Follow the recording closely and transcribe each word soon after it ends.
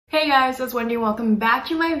Hey guys, it's Wendy. Welcome back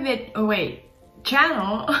to my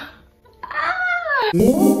channel.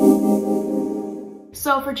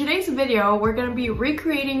 So for today's video, we're gonna be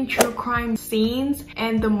recreating true crime scenes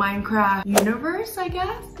and the Minecraft universe, I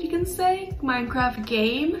guess you can say, Minecraft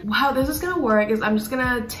game. How this is gonna work is I'm just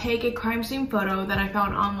gonna take a crime scene photo that I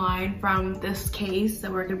found online from this case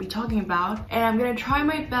that we're gonna be talking about, and I'm gonna try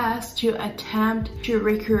my best to attempt to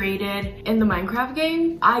recreate it in the Minecraft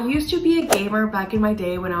game. I used to be a gamer back in my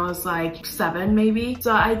day when I was like 7 maybe,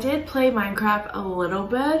 so I did play Minecraft a little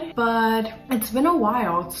bit, but it's been a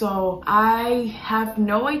while, so I have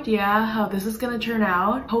no idea how this is gonna turn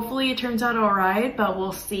out. Hopefully it turns out alright, but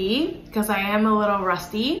we'll see because I am a little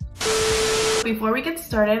rusty. Before we get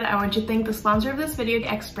started, I want to thank the sponsor of this video,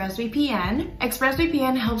 ExpressVPN.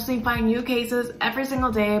 ExpressVPN helps me find new cases every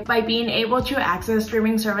single day by being able to access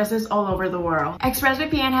streaming services all over the world.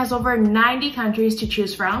 ExpressVPN has over 90 countries to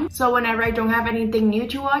choose from, so whenever I don't have anything new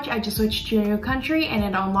to watch, I just switch to a new country and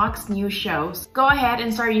it unlocks new shows. Go ahead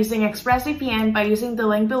and start using ExpressVPN by using the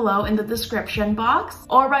link below in the description box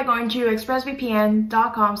or by going to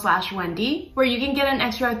expressvpn.com/Wendy, where you can get an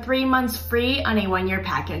extra 3 months free on a 1-year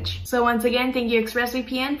package. So once again, thank you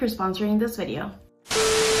ExpressVPN for sponsoring this video.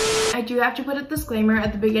 I do have to put a disclaimer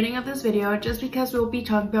at the beginning of this video just because we'll be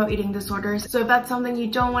talking about eating disorders, so if that's something you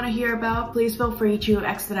don't want to hear about, please feel free to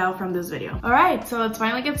exit out from this video. Alright, so let's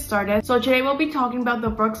finally get started. So today we'll be talking about the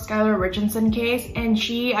Brooke Skylar Richardson case, and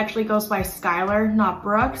she actually goes by Skylar, not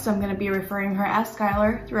Brooke, so I'm going to be referring her as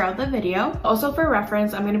Skylar throughout the video. Also for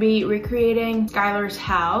reference, I'm going to be recreating Skylar's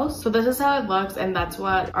house, so this is how it looks and that's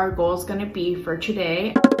what our goal is going to be for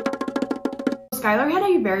today. Skylar had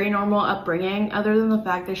a very normal upbringing other than the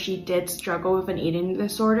fact that she did struggle with an eating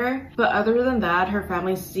disorder, but other than that, her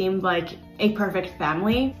family seemed like a perfect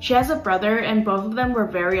family. She has a brother and both of them were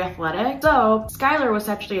very athletic. So Skylar was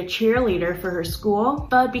actually a cheerleader for her school,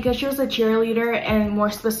 but because she was a cheerleader and more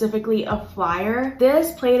specifically a flyer,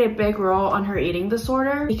 this played a big role on her eating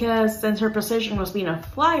disorder because since her position was being a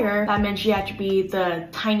flyer, that meant she had to be the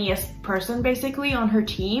tiniest person basically on her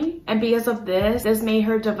team, and because of this made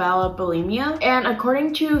her develop bulimia. And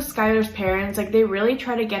according to Skylar's parents, like they really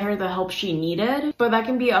tried to get her the help she needed, but that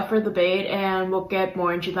can be up for debate and we'll get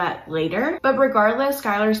more into that later. But regardless,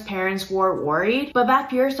 Skylar's parents were worried, but that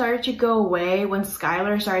fear started to go away when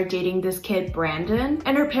Skylar started dating this kid Brandon,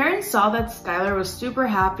 and her parents saw that Skylar was super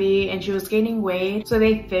happy and she was gaining weight, so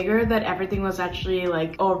they figured that everything was actually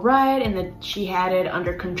like alright and that she had it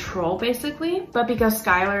under control basically. But because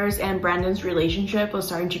Skylar's and Brandon's relationship was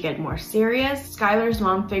starting to get more serious, Skylar's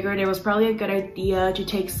mom figured it was probably a good idea to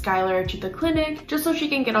take Skylar to the clinic just so she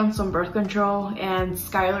can get on some birth control, and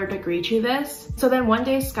Skylar agreed to this. So then one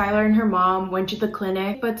day Skylar and her mom went to the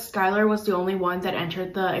clinic, but Skylar was the only one that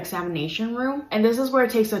entered the examination room. And this is where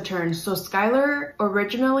it takes a turn. So Skylar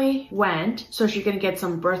originally went so she could get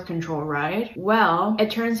some birth control, right? Well,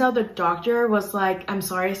 it turns out the doctor was like, I'm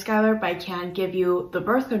sorry Skylar, but I can't give you the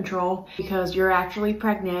birth control because you're actually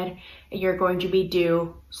pregnant and you're going to be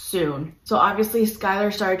due soon. So obviously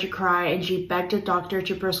Skylar started to cry and she begged the doctor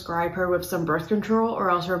to prescribe her with some birth control or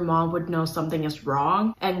else her mom would know something is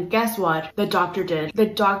wrong. And guess what? The doctor did. The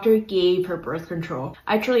doctor gave her birth control.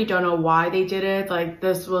 I truly don't know why they did it. Like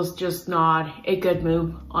this was just not a good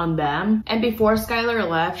move on them. And before Skylar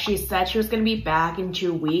left, she said she was going to be back in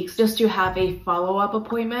 2 weeks just to have a follow-up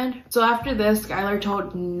appointment. So after this, Skylar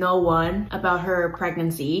told no one about her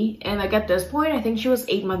pregnancy. And like at this point, I think she was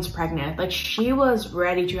 8 months pregnant. Like she was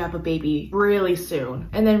ready to have a baby really soon.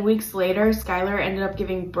 And then weeks later, Skylar ended up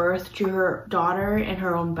giving birth to her daughter in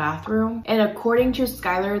her own bathroom. And according to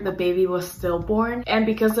Skylar, the baby was stillborn. And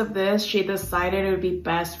because of this, she decided it would be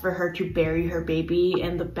best for her to bury her baby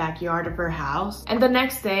in the backyard of her house. And the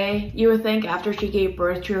next day, you would think after she gave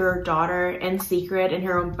birth to her daughter in secret in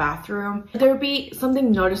her own bathroom, there would be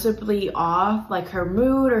something noticeably off, like her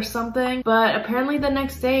mood or something. But apparently the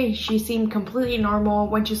next day, she seemed completely normal,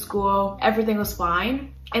 went to school, everything was fine.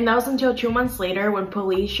 And that was until 2 months later when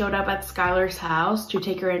police showed up at Skylar's house to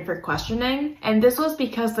take her in for questioning. And this was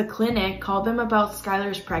because the clinic called them about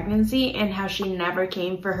Skylar's pregnancy and how she never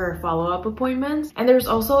came for her follow-up appointments. And there's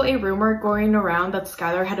also a rumor going around that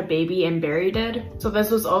Skylar had a baby and buried it. So this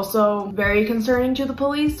was also very concerning to the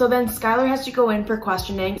police. So then Skylar has to go in for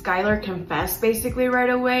questioning. Skylar confessed basically right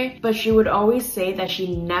away, but she would always say that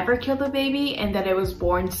she never killed the baby and that it was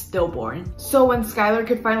born stillborn. So when Skylar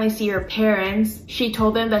could finally see her parents, she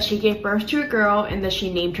told them that she gave birth to a girl and that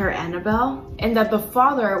she named her Annabelle, and that the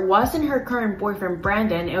father wasn't her current boyfriend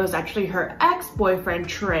Brandon, it was actually her ex-boyfriend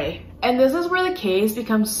Trey. And this is where the case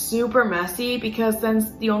becomes super messy, because then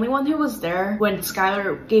the only one who was there when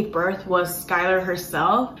Skylar gave birth was Skylar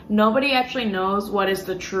herself. Nobody actually knows what is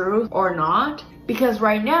the truth or not. Because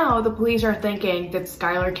right now, the police are thinking, did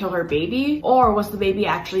Skylar kill her baby? Or was the baby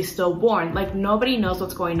actually stillborn? Like, nobody knows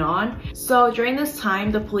what's going on. So during this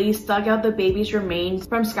time, the police dug out the baby's remains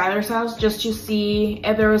from Skylar's house just to see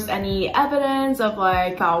if there was any evidence of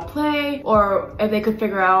like foul play, or if they could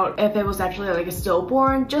figure out if it was actually like a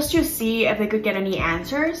stillborn, just to see if they could get any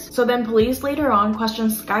answers. So then police later on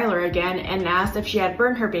questioned Skylar again and asked if she had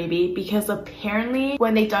burned her baby, because apparently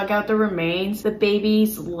when they dug out the remains, the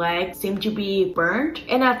baby's leg seemed to be burnt.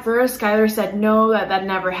 And at first, Skylar said no, that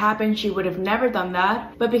never happened. She would have never done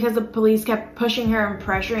that. But because the police kept pushing her and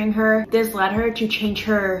pressuring her, this led her to change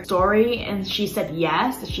her story, and she said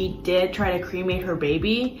yes, she did try to cremate her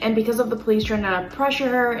baby. And because of the police trying to pressure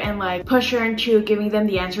her and like push her into giving them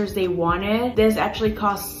the answers they wanted, this actually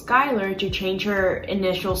caused Skylar to change her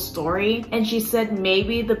initial story. And she said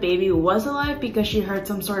maybe the baby was alive because she heard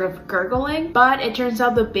some sort of gurgling, but it turns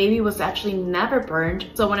out the baby was actually never burned.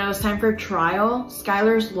 So when it was time for trial,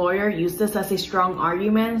 Skylar's lawyer used this as a strong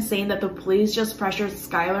argument, saying that the police just pressured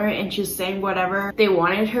Skylar into saying whatever they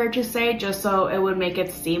wanted her to say just so it would make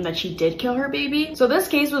it seem that she did kill her baby. So this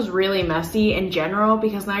case was really messy in general,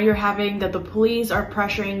 because now you're having that the police are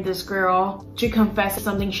pressuring this girl to confess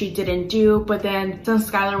something she didn't do, but then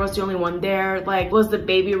since Skylar was the only one there, like, was the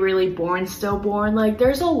baby really born stillborn? Like,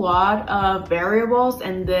 there's a lot of variables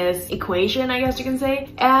in this equation, I guess you can say.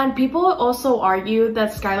 And people also argue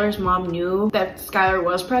that Skylar's mom knew that Skylar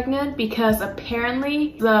was pregnant, because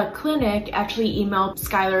apparently the clinic actually emailed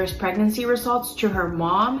Skylar's pregnancy results to her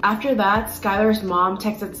mom. After that, Skylar's mom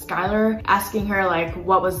texted Skylar asking her like,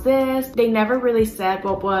 what was this? They never really said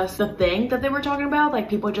what was the thing that they were talking about. Like,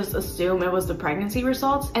 people just assume it was the pregnancy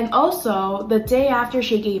results. And also, the day after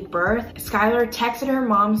she gave birth, Skylar texted her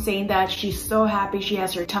mom saying that she's so happy she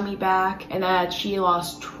has her tummy back and that she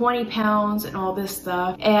lost 20 pounds and all this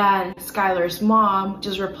stuff. And Skylar's mom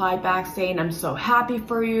just replied back saying, I'm so happy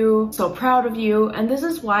for you, so proud of you. And this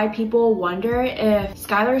is why people wonder if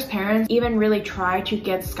Skylar's parents even really tried to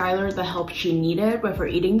get Skylar the help she needed with her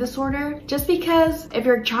eating disorder. Just because if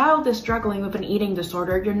your child is struggling with an eating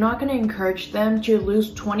disorder, you're not going to encourage them to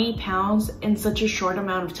lose 20 pounds in such a short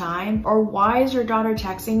amount of time. Or why is your daughter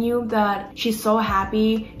texting you that she's so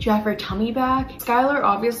happy to have her tummy back? Skylar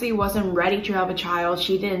obviously wasn't ready to have a child.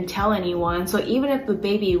 She didn't tell anyone. So even if the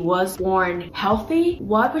baby was born healthy,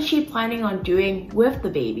 what was she planning on doing with the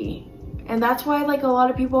baby? And that's why like a lot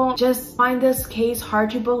of people just find this case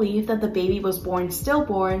hard to believe that the baby was born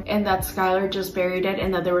stillborn and that Skylar just buried it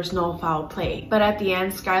and that there was no foul play. But at the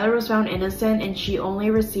end, Skylar was found innocent and she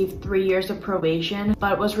only received 3 years of probation,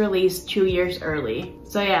 but was released 2 years early.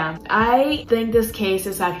 So yeah, I think this case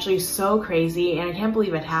is actually so crazy and I can't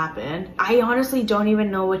believe it happened. I honestly don't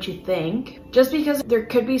even know what you think, just because there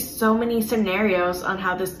could be so many scenarios on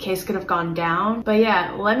how this case could have gone down. But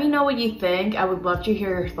yeah, let me know what you think. I would love to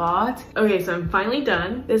hear your thoughts. Okay, so I'm finally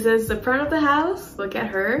done. This is the front of the house. Look at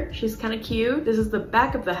her. She's kind of cute. This is the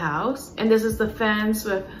back of the house. And this is the fence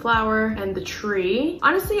with flower and the tree.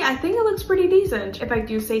 Honestly, I think it looks pretty decent, if I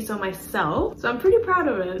do say so myself. So I'm pretty proud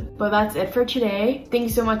of it. But that's it for today. Thank you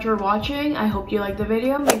so much for watching. I hope you liked the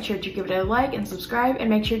video. Make sure to give it a like and subscribe. And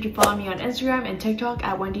make sure to follow me on Instagram and TikTok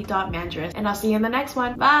at wendy.mandris. And I'll see you in the next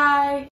one. Bye!